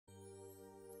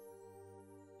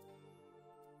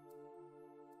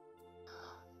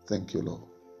Thank you, Lord.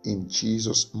 In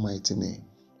Jesus' mighty name.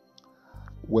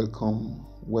 Welcome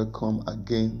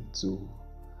again to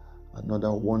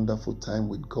another wonderful time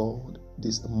with God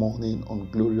this morning on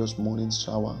Glorious Morning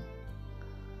Shower.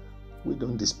 We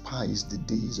don't despise the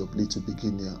days of little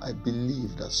beginning. I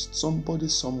believe that somebody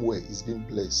somewhere is being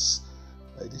blessed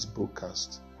by this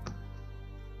broadcast.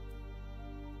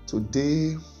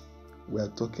 Today, we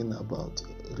are talking about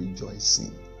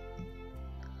rejoicing.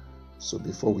 So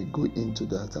before we go into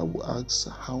that, I will ask,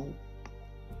 how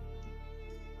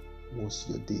was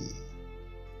your day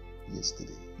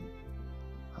yesterday?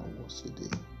 How was your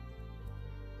day?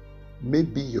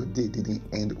 Maybe your day didn't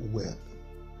end well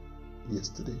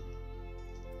yesterday.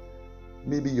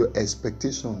 Maybe your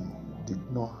expectation did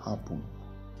not happen.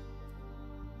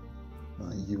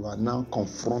 You are now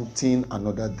confronting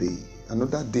another day.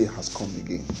 Another day has come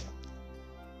again.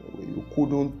 You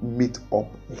couldn't meet up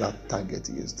that target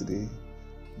yesterday.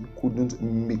 You couldn't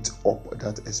meet up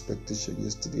that expectation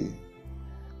yesterday.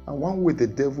 And one way the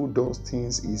devil does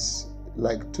things is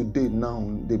like today now,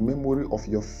 the memory of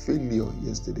your failure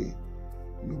yesterday,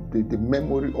 the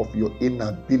memory of your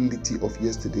inability of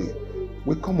yesterday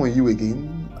will come on you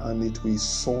again and it will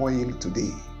soil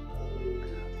today.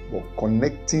 But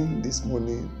connecting this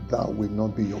morning, that will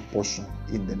not be your portion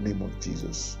in the name of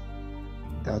Jesus.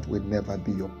 That will never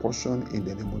be your portion in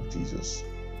the name of Jesus.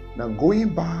 Now,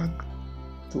 going back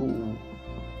to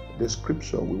the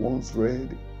scripture we once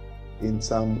read in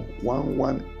Psalm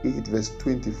 118 verse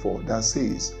 24, that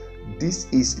says, "This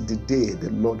is the day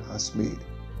the Lord has made."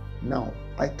 Now,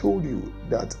 I told you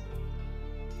that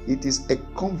it is a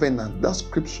covenant. That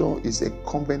scripture is a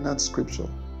covenant scripture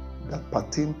that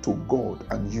pertains to God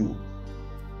and you.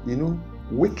 You know,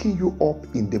 waking you up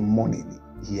in the morning,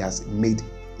 He has made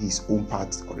His own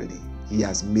part already. He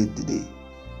has made the day.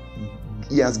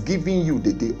 He has given you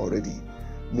the day already.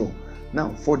 No.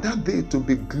 Now, for that day to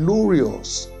be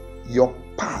glorious, your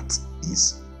part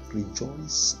is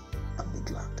rejoice and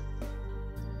be glad.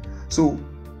 So,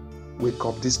 wake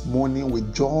up this morning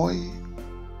with joy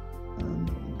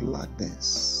and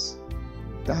gladness.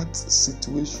 That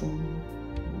situation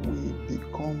will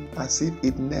become as if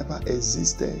it never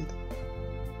existed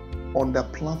on the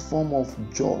platform of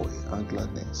joy and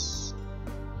gladness.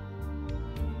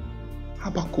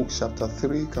 Habakkuk chapter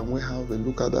 3, can we have a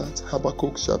look at that?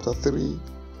 Habakkuk chapter 3,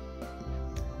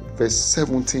 verse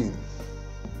 17.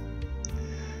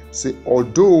 Say,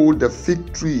 "Although the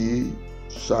fig tree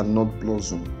shall not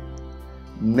blossom,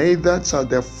 neither shall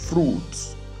the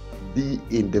fruit be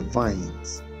in the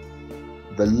vines,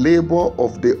 the labor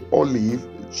of the olive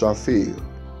shall fail,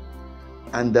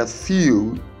 and the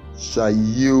field shall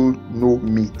yield no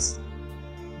meat.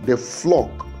 The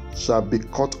flock shall be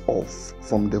cut off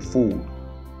from the fold,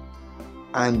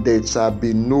 and there shall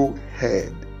be no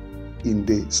head in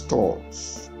the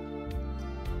stalls.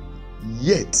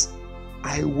 Yet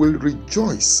I will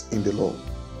rejoice in the Lord.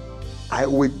 I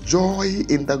will joy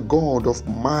in the God of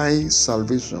my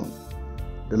salvation.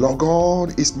 The Lord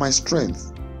God is my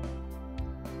strength,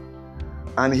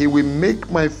 and He will make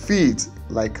my feet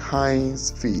like hinds'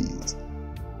 feet,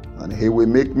 and He will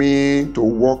make me to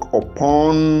walk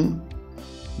upon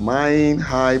mine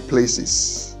high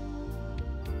places."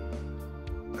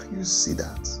 Can you see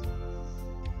that?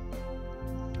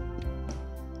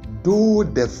 Though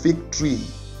the fig tree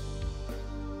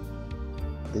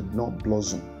did not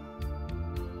blossom,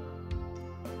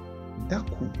 that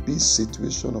could be the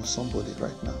situation of somebody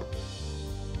right now.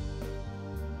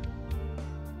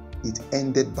 It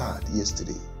ended bad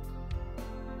yesterday.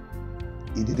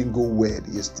 It didn't go well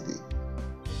yesterday.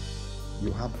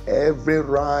 You have every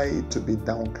right to be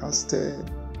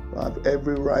downcasted. You have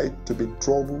every right to be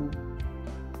troubled.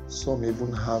 Some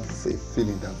even have a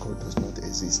feeling that God does not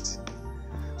exist.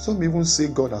 Some even say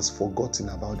God has forgotten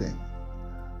about them.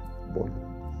 But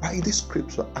by the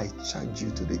scripture I charge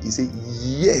you today, He said,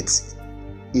 "Yet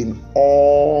in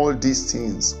all these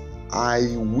things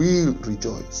I will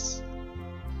rejoice."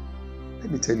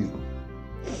 Let me tell you,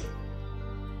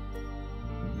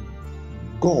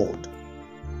 God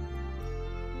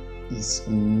is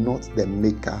not the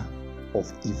maker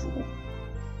of evil.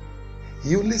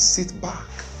 He only sits back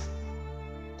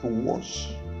to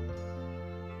watch.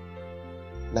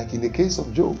 Like in the case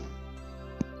of Job,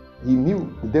 he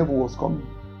knew the devil was coming.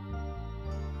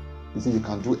 He said, "You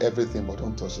can do everything, but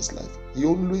don't touch his life." He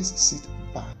always sits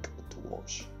back to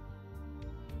watch.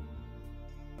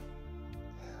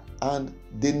 And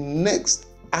the next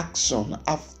action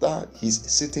after he's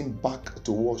sitting back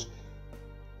to watch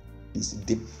is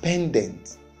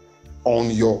dependent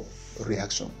on your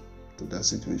reaction to that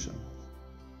situation.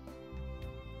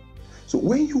 So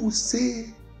when you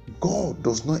say God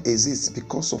does not exist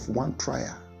because of one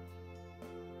trial.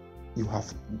 You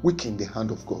have weakened the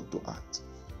hand of God to act.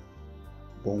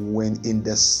 But when in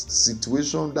the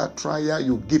situation, that trial,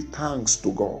 you give thanks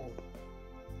to God.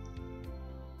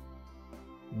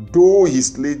 Though he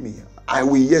slayed me, I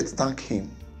will yet thank him.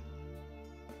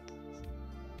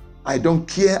 I don't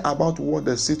care about what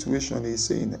the situation is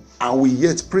saying. I will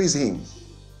yet praise him.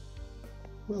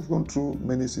 We have gone through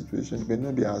many situations. It may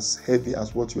not be as heavy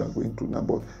as what you are going through now,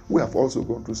 but we have also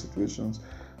gone through situations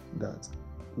that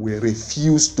we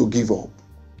refuse to give up.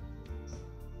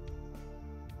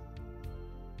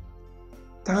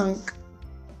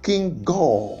 Thanking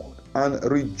God and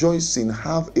rejoicing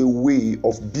have a way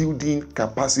of building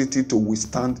capacity to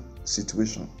withstand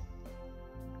situation.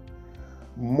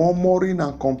 Murmuring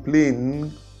and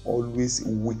complaining always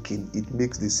weaken. It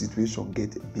makes the situation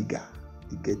get bigger.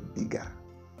 It gets bigger.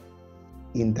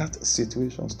 In that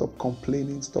situation, stop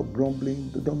complaining, stop grumbling.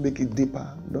 Don't make it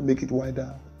deeper. Don't make it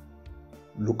wider.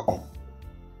 Look up.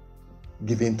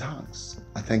 Give him thanks.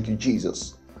 I thank you,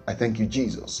 Jesus. I thank you,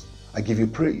 Jesus. I give you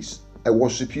praise. I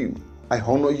worship you. I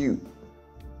honor you.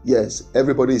 Yes,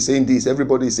 everybody is saying this,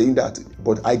 everybody is saying that,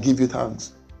 but I give you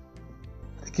thanks.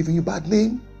 I'm giving you bad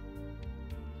name.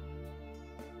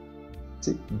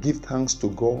 Say, give thanks to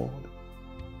God.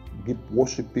 Keep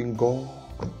worshiping God.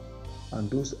 And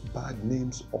those bad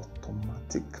names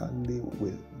automatically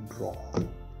will drop.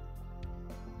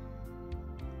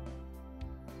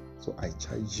 So I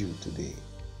charge you today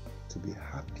to be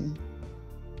happy.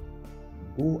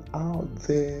 Go out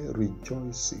there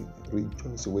rejoicing.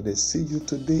 When they see you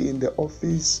today in the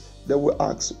office, they will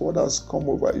ask, what has come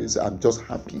over you? You say, I'm just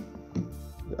happy.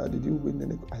 Did you win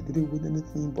anything? I didn't win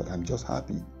anything, but I'm just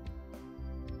happy.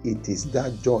 It is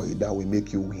that joy that will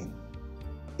make you win.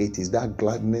 It is that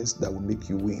gladness that will make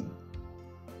you win.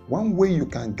 One way you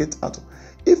can get out of,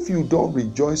 if you don't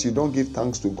rejoice, you don't give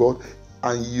thanks to God,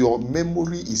 and your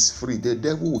memory is free, the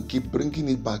devil will keep bringing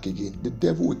it back again. The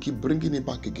devil will keep bringing it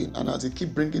back again. And as he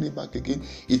keep bringing it back again,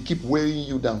 it keep weighing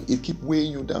you down. It keep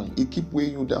weighing you down. It keep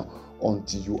weighing you down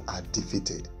until you are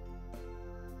defeated.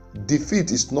 Defeat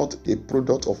is not a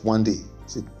product of one day.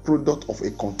 It's a product of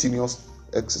a continuous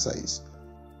exercise.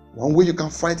 One way you can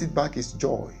fight it back is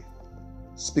joy.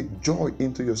 Speak joy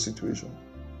into your situation.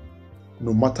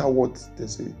 No matter what they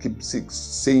say, keep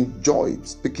saying joy,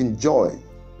 speaking joy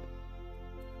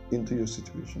into your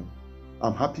situation.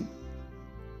 I'm happy.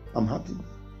 I'm happy.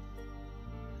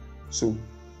 So,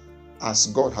 as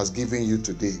God has given you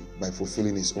today by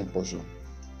fulfilling his own portion,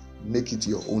 make it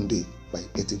your own day by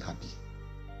getting happy,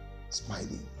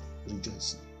 smiling,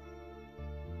 rejoicing.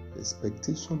 The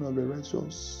expectation of the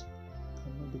righteous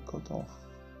cannot be cut off.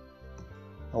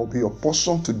 I will be your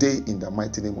portion today in the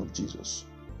mighty name of Jesus.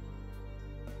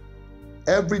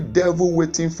 Every devil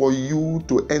waiting for you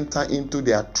to enter into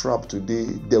their trap today,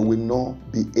 they will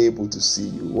not be able to see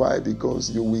you. Why?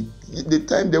 Because you will. The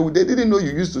time they didn't know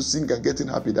you used to sing and getting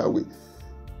happy that way.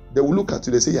 They will look at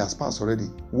you. They say he has passed already.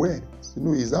 When? You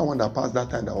know, is that one that passed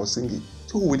that time that I was singing?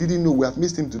 So we didn't know. We have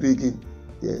missed him today again.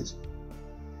 Yes.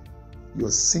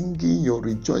 You're singing. You're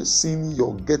rejoicing.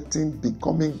 You're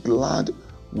becoming glad.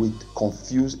 Will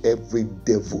confuse every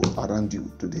devil around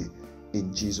you today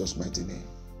in Jesus' mighty name.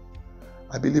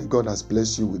 I believe God has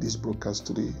blessed you with this broadcast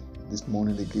today, this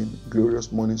morning again.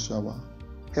 Glorious morning shower.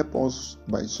 Help us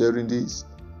by sharing this.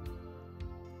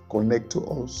 Connect to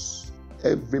us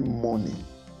every morning.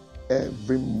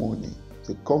 Every morning.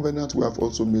 The covenant we have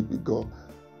also made with God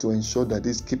to ensure that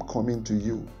this keep coming to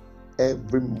you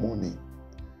every morning.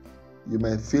 You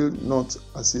may feel not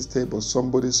assisted, but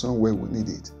somebody somewhere will need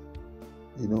it.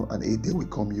 You know, and a day will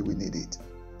come, you will need it.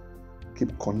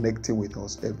 Keep connecting with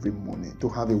us every morning to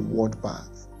have a word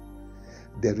bath.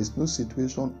 There is no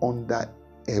situation under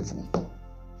heaven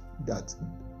that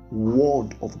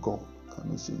word of God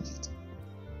cannot change it.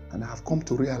 And I have come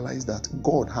to realize that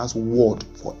God has word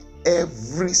for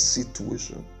every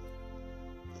situation.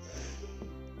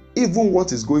 Even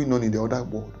what is going on in the other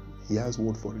world, he has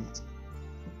word for it.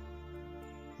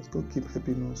 As God keep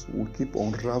helping us, we'll keep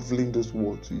unraveling those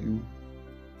words to you.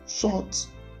 Short,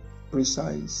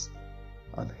 precise,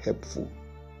 and helpful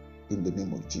in the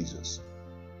name of Jesus.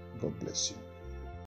 God bless you.